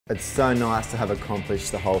It's so nice to have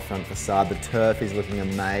accomplished the whole front facade. The turf is looking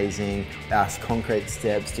amazing. Our concrete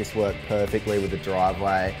steps just work perfectly with the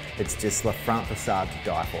driveway. It's just the front facade to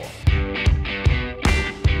die for.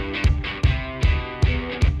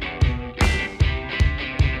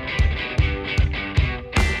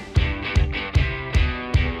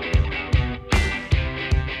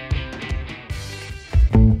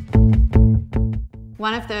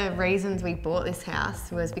 One of the reasons we bought this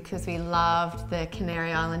house was because we loved the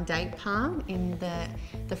Canary Island date palm in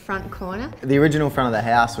the front corner. The original front of the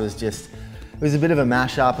house was just, it was a bit of a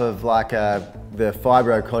mashup of like the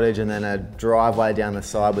fibro cottage and then a driveway down the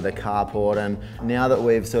side with a carport. And now that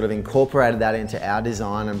we've sort of incorporated that into our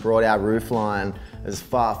design and brought our roof line as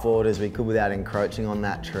far forward as we could without encroaching on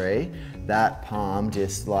that tree, that palm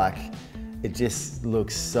just like, it just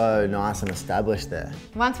looks so nice and established there.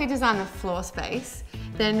 Once we designed the floor space,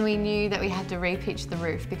 then we knew that we had to repitch the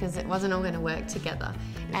roof because it wasn't all going to work together.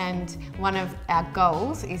 And one of our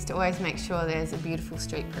goals is to always make sure there's a beautiful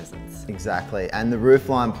street presence. Exactly, and the roof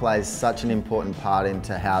line plays such an important part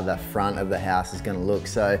into how the front of the house is going to look.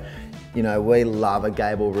 So, you know, we love a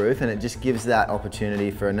gable roof and it just gives that opportunity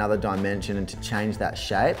for another dimension and to change that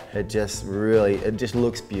shape. It just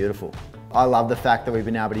looks beautiful. I love the fact that we've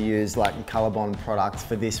been able to use like ColourBond products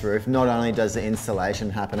for this roof. Not only does the installation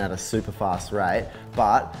happen at a super fast rate,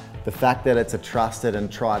 but the fact that it's a trusted and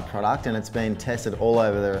tried product and it's been tested all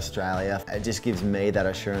over Australia, it just gives me that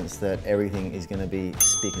assurance that everything is going to be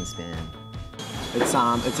spick and span.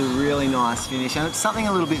 It's a really nice finish and it's something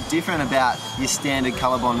a little bit different about your standard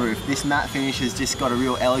ColourBond roof. This matte finish has just got a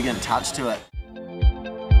real elegant touch to it.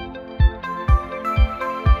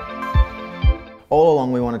 All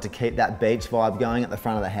along we wanted to keep that beach vibe going at the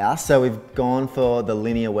front of the house, so we've gone for the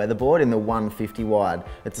linear weatherboard in the 150 wide.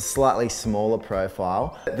 It's a slightly smaller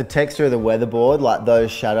profile. The texture of the weatherboard, like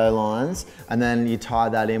those shadow lines, and then you tie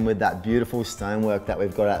that in with that beautiful stonework that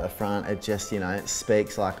we've got at the front, it just, you know, it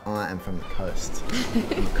speaks like I am from the coast.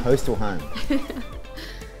 I'm a coastal home.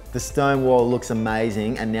 The stone wall looks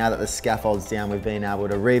amazing, and now that the scaffold's down, we've been able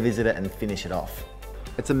to revisit it and finish it off.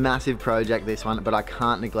 It's a massive project, this one, but I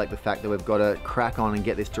can't neglect the fact that we've got to crack on and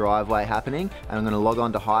get this driveway happening, and I'm going to log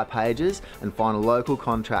on to High Pages and find a local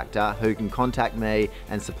contractor who can contact me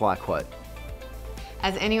and supply a quote.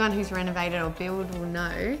 As anyone who's renovated or built will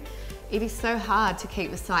know, it is so hard to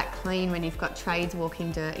keep the site clean when you've got trades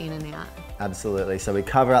walking dirt in and out. Absolutely, so we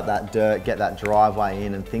cover up that dirt, get that driveway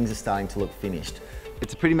in, and things are starting to look finished.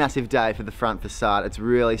 It's a pretty massive day for the front facade. It's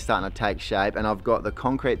really starting to take shape, and I've got the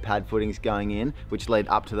concrete pad footings going in, which lead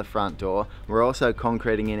up to the front door. We're also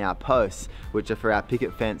concreting in our posts, which are for our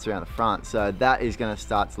picket fence around the front. So that is going to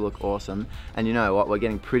start to look awesome. And you know what? We're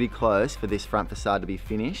getting pretty close for this front facade to be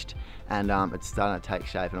finished, and it's starting to take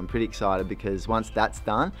shape. And I'm pretty excited because once that's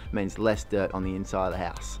done, it means less dirt on the inside of the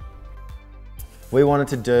house. We wanted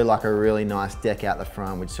to do like a really nice deck out the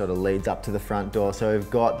front, which sort of leads up to the front door. So we've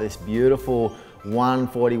got this beautiful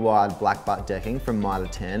 140 wide black butt decking from Mitre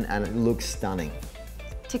 10, and it looks stunning.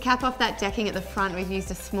 To cap off that decking at the front, we've used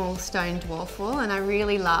a small stone dwarf wall, and I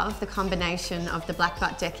really love the combination of the black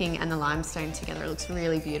butt decking and the limestone together. It looks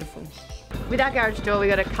really beautiful. With our garage door, we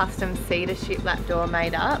got a custom cedar shiplap door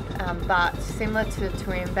made up, but similar to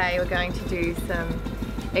Twin Bay, we're going to do some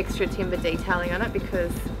extra timber detailing on it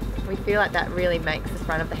because we feel like that really makes the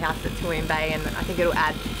front of the house at Twin Bay, and I think it'll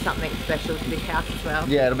add something special to this house as well.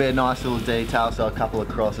 Yeah, it'll be a nice little detail, so a couple of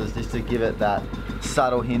crosses just to give it that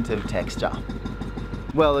subtle hint of texture.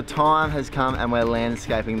 Well, the time has come and we're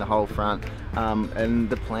landscaping the whole front, and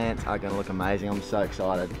the plants are going to look amazing. I'm so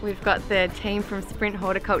excited. We've got the team from Sprint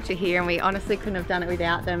Horticulture here, and we honestly couldn't have done it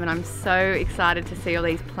without them, and I'm so excited to see all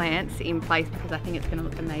these plants in place because I think it's going to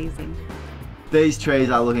look amazing. These trees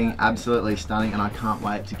are looking absolutely stunning, and I can't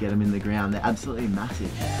wait to get them in the ground. They're absolutely massive.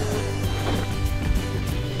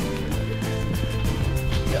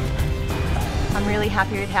 I'm really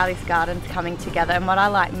happy with how this garden's coming together, and what I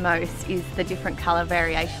like most is the different colour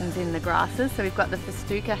variations in the grasses. So we've got the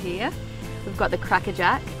festuca here, we've got the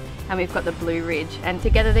crackerjack, and we've got the blue ridge. And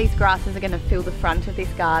together these grasses are going to fill the front of this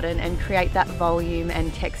garden and create that volume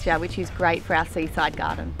and texture, which is great for our seaside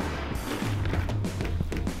garden.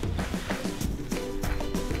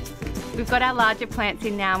 We've got our larger plants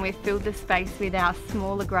in now, and we've filled the space with our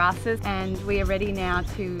smaller grasses, and we are ready now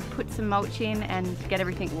to put some mulch in and get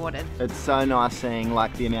everything watered. It's so nice seeing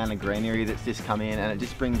like the amount of greenery that's just come in, and it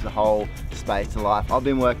just brings the whole space to life. I've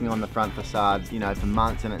been working on the front facade, you know, for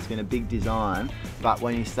months, and it's been a big design, but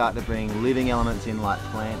when you start to bring living elements in like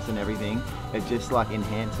plants and everything, it just like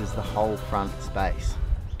enhances the whole front space.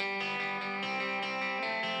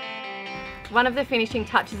 One of the finishing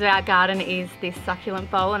touches of our garden is this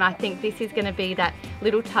succulent bowl, and I think this is going to be that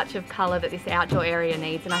little touch of colour that this outdoor area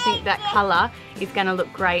needs, and I think that colour is going to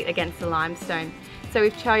look great against the limestone. So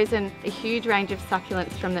we've chosen a huge range of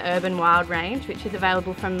succulents from the Urban Wild range, which is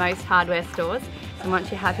available from most hardware stores, and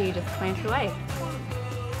once you're happy you just plant away.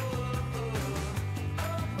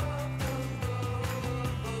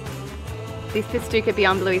 This Festuca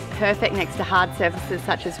Beyond Blue is perfect next to hard surfaces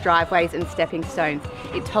such as driveways and stepping stones.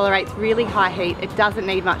 It tolerates really high heat, it doesn't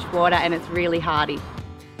need much water, and it's really hardy.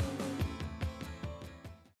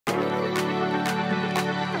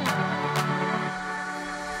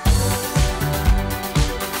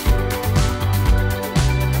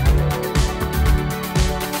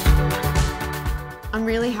 I'm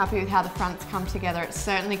really happy with how the front's come together. It's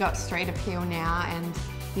certainly got street appeal now, and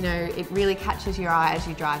you know, it really catches your eye as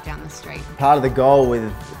you drive down the street. Part of the goal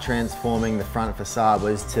with transforming the front facade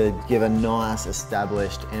was to give a nice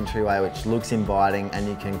established entryway which looks inviting, and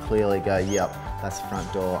you can clearly go, yep, that's the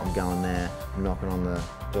front door, I'm going there, I'm knocking on the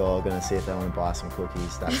door, gonna see if they want to buy some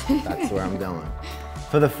cookies, that's where I'm going.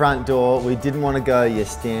 For the front door, we didn't want to go your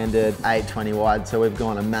standard 820 wide, so we've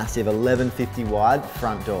gone a massive 1150 wide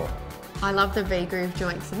front door. I love the V-groove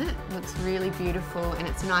joints in it. It looks really beautiful, and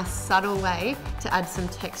it's a nice subtle way to add some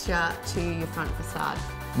texture to your front facade.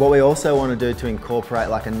 What we also want to do to incorporate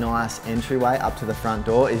like a nice entryway up to the front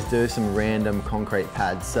door is do some random concrete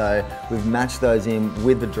pads. So we've matched those in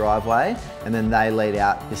with the driveway, and then they lead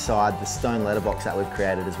out beside the stone letterbox that we've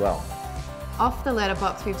created as well. Off the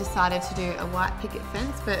letterbox, we've decided to do a white picket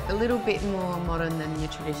fence, but a little bit more modern than your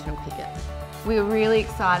traditional picket. We were really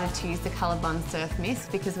excited to use the Colorbond Surf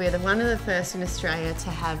Mist because we're one of the first in Australia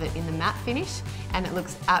to have it in the matte finish, and it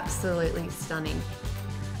looks absolutely stunning.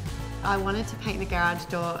 I wanted to paint the garage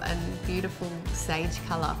door a beautiful sage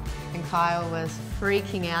colour, and Kyal was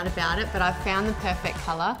freaking out about it, but I found the perfect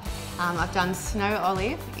colour. I've done snow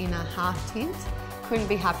olive in a half tint. Couldn't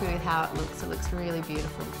be happy with how it looks really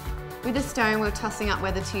beautiful. With the stone, we're tossing up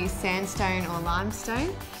whether to use sandstone or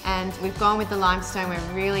limestone, and we've gone with the limestone.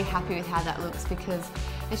 We're really happy with how that looks because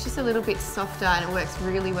it's just a little bit softer and it works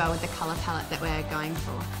really well with the colour palette that we're going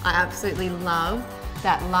for. I absolutely love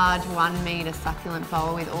that large 1 metre succulent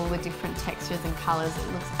bowl with all the different textures and colours.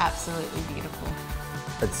 It looks absolutely beautiful.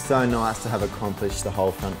 It's so nice to have accomplished the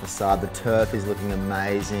whole front facade. The turf is looking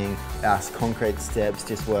amazing. Our concrete steps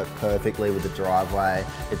just work perfectly with the driveway.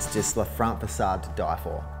 It's just the front facade to die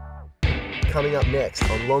for. Coming up next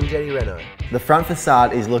on Long Jetty Reno. The front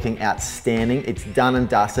facade is looking outstanding. It's done and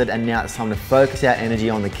dusted, and now it's time to focus our energy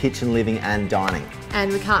on the kitchen, living and dining.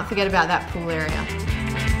 And we can't forget about that pool area.